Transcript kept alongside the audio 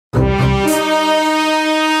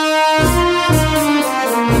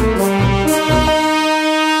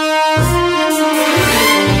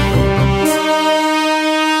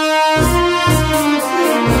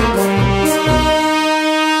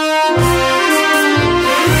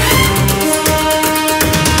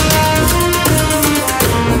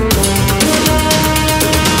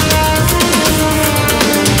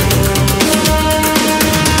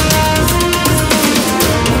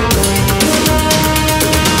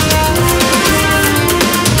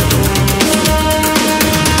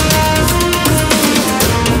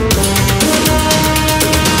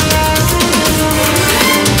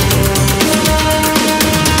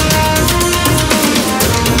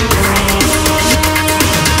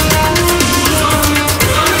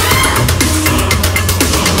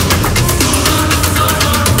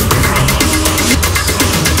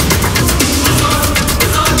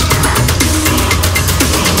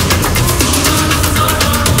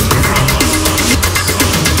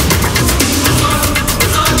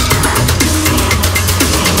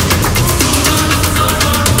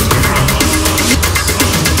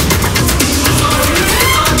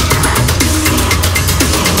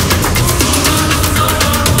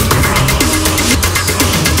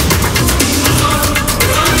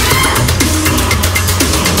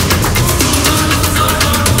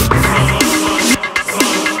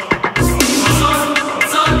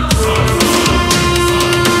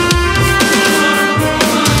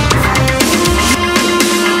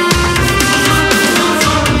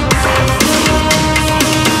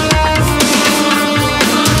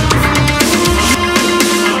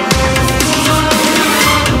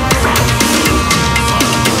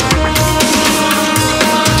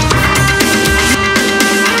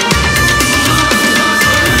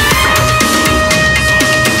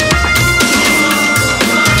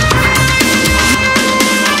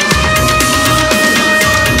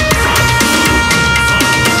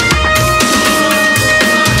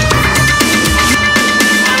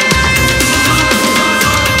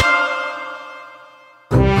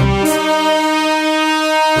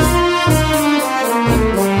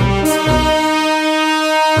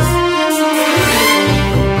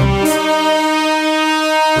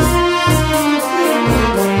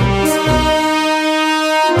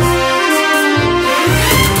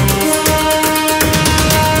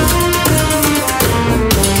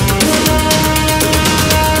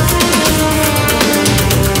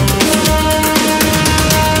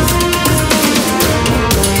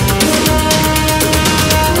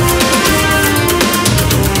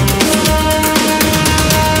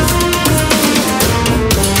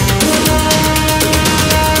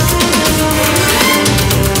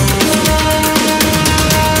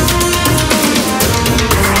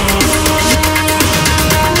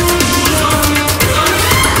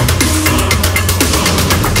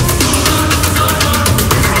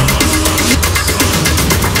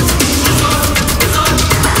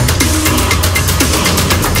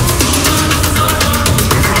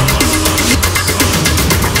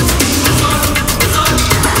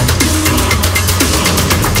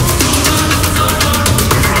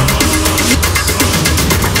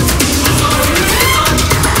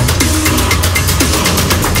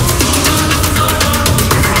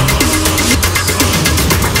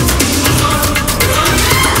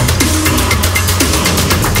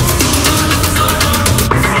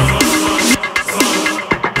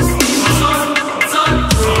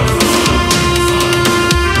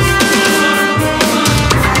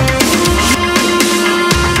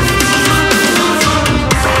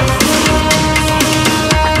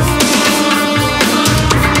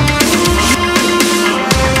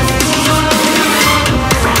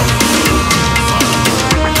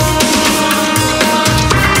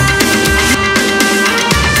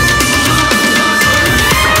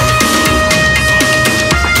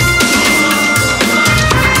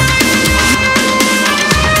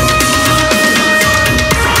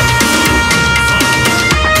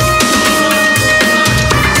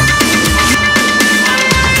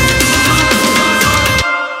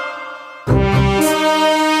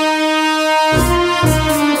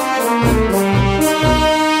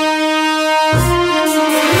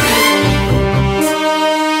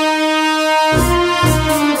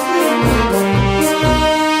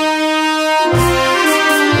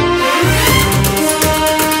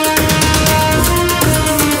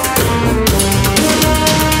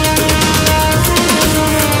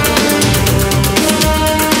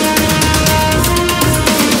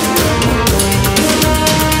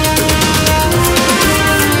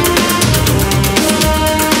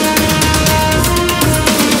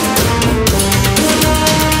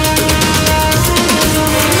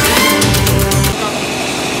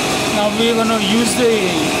we're going to use the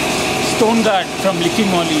stone guard from Liquid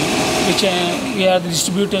Moly, which we are the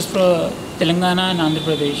distributors for Telangana and Andhra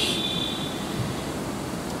Pradesh.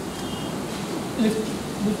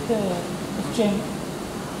 Lift the chain.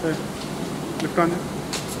 Okay. Lift on it.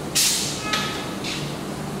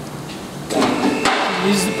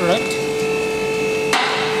 This is the product.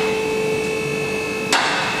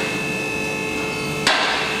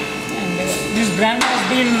 And this brand has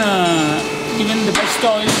been given the best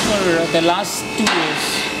oil for the last 2 years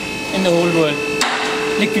in the whole world.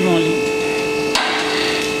 Liquid Moly.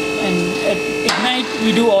 And at Ignite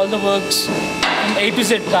we do all the works from A to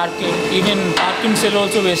Z car care. Even park and sell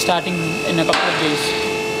also we are starting in a couple of days.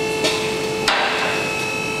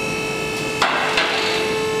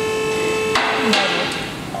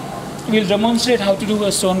 We'll demonstrate how to do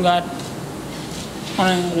a stone guard on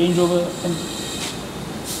a Range Rover and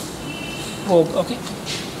Vogue. Okay.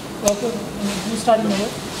 Okay. You starting the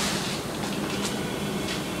work?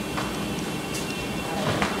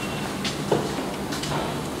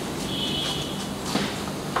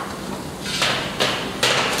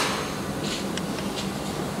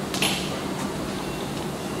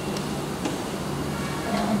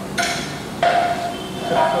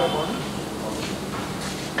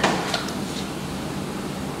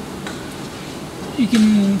 You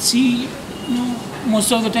can see,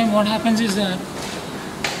 most of the time what happens is that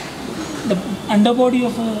the underbody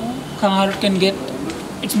of a car can get,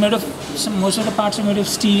 it's made of, most of the parts are made of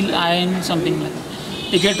steel, iron, something like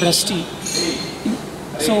that. They get rusty.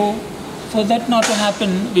 So for that not to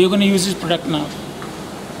happen, we're going to use this product now.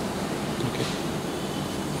 Okay.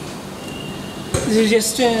 This is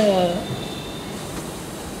just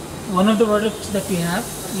one of the products that we have.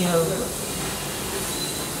 We have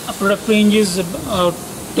a product range is about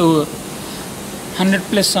to 100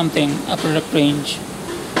 plus something, a product range.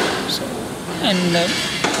 So, and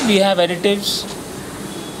we have additives,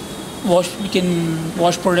 we can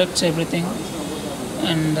wash products, everything.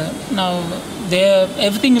 And now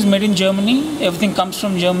everything is made in Germany, everything comes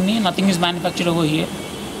from Germany, nothing is manufactured over here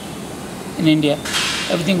in India.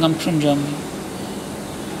 Everything comes from Germany.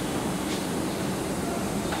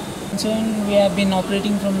 So we have been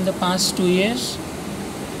operating from the past 2 years.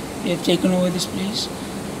 We have taken over this place.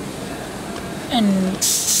 And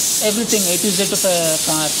everything A to Z of a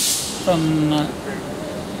car, from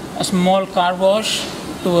a small car wash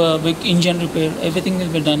to a big engine repair, everything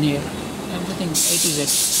will be done here. Everything A to Z.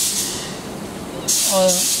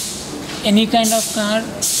 Or any kind of car,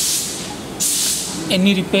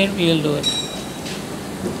 any repair, we will do it.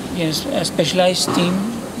 Yes, a specialized team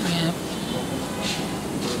we have.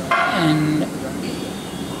 And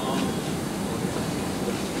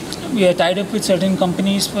we are tied up with certain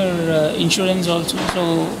companies for insurance also.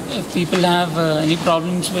 So if people have any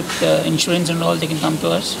problems with insurance and all, they can come to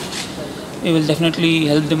us. We will definitely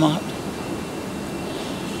help them out.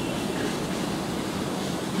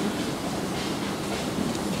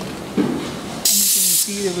 And you can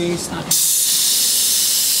see the way it's starting.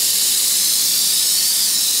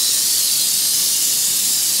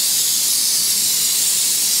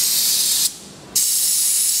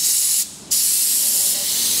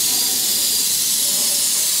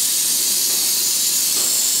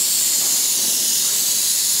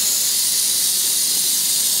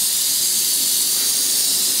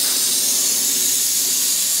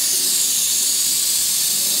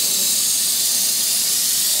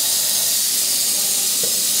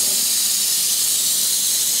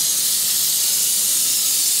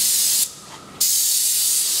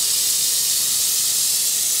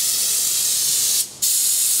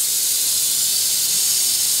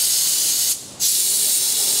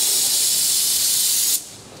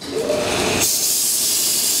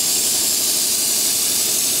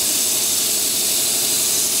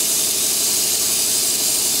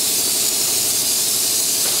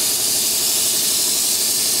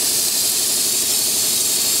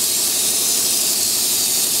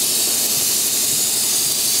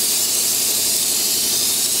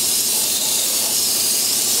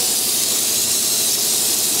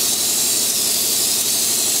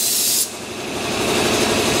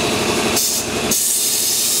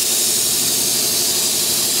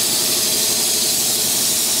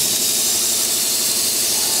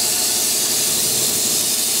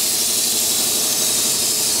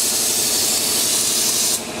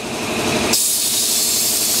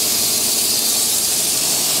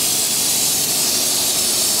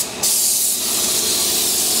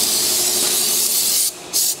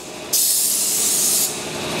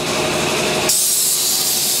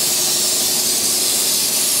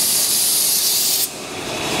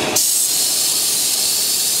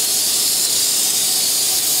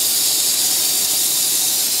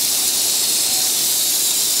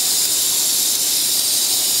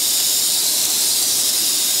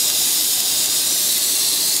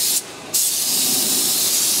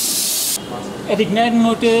 At Ignite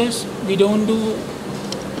Motors, we don't do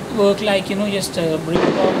work like, just bring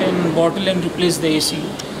it out and bottle and replace the AC.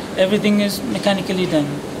 Everything is mechanically done.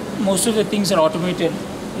 Most of the things are automated,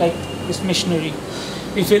 like this machinery.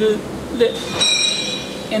 We fill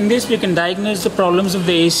in this we can diagnose the problems of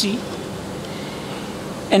the AC,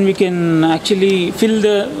 and we can actually refill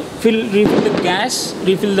the gas,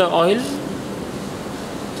 refill the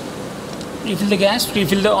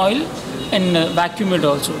oil, and vacuum it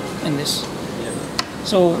also in this.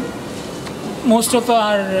 So most of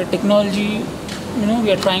our technology,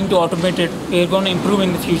 we are trying to automate it. We are going to improve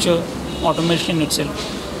in the future automation itself.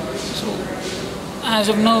 So as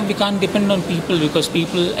of now, we can't depend on people, because the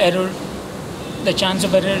chance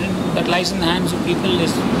of error that lies in the hands of people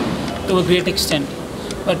is to a great extent.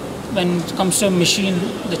 But when it comes to a machine,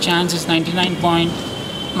 the chance is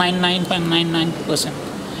 99.99%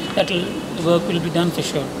 that the work will be done for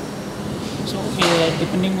sure. So we are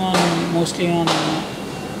depending mostly on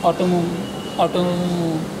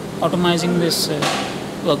automizing this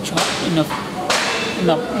workshop in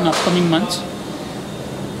upcoming months.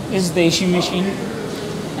 This is the AC machine,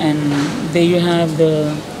 and there you have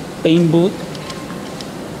the paint booth.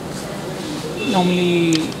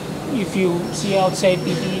 Normally, if you see outside,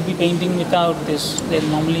 people will be painting without this. They'll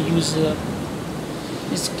normally use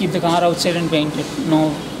just keep the car outside and paint it.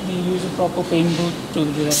 No, we use a proper paint booth to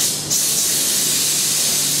do that.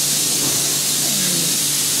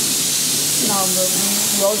 Now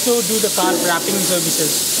we also do the car wrapping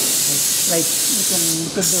services. Like you can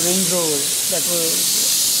look at the Range Rover that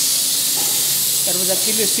was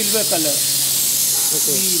actually a silver color.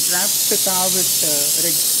 Okay. We wrapped the car with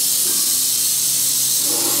red.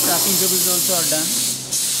 Wrapping services also are done.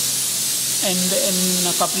 And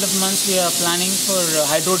in a couple of months we are planning for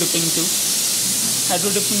hydro dipping too.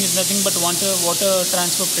 Hydro dipping is nothing but water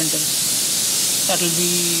transfer printers. That will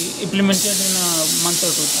be implemented in a month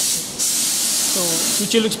or two. So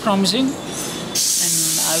future looks promising, and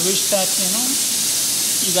I wish that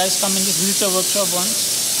you guys come and just visit our workshop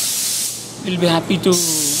once. We'll be happy to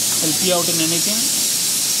help you out in anything.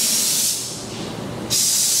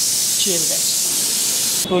 Cheers, guys.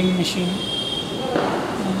 Sewing machine.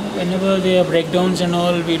 Whenever there are breakdowns and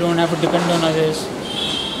all, we don't have to depend on others.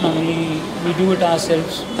 Normally, we do it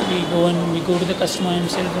ourselves. We go to the customer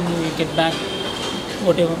himself, and we get back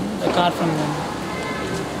whatever the car from them.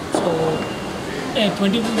 So, in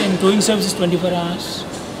towing service is 24 hours.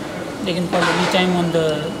 They can call any time on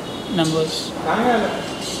the numbers.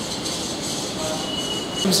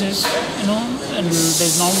 Services, and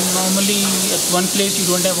there's normally at one place you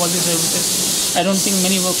don't have all the services. I don't think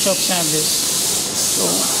many workshops have this. So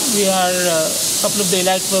we are a couple of the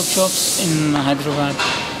elite workshops in Hyderabad.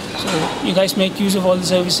 So you guys make use of all the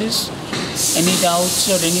services. Any doubts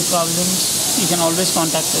or any problems, you can always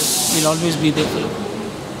contact us. We'll always be there for you.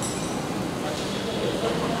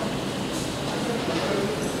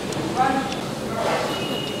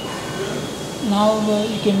 Now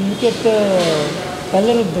you can look at the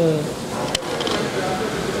color of the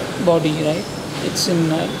body, right? It's in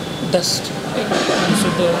dust. So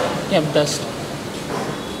dust.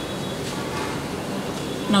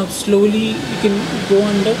 Now slowly you can go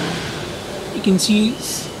under. You can see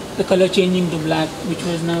the color changing to black, which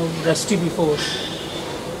was now rusty before.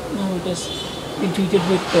 Now it has been treated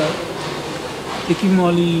with Ricky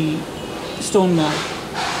Molly stone mat.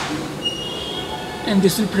 And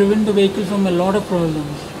this will prevent the vehicle from a lot of problems.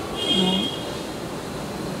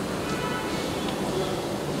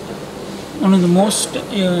 One of the most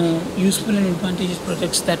useful and advantageous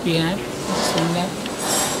products that we have is stone mat.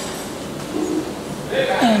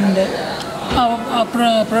 And our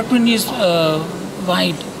product range is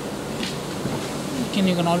wide.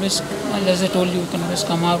 You can always, as I told you, you can always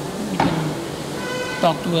come out. You can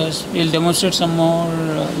talk to us. We'll demonstrate some more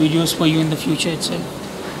videos for you in the future itself.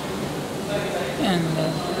 And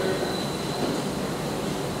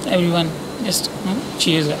everyone, just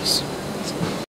cheers, guys.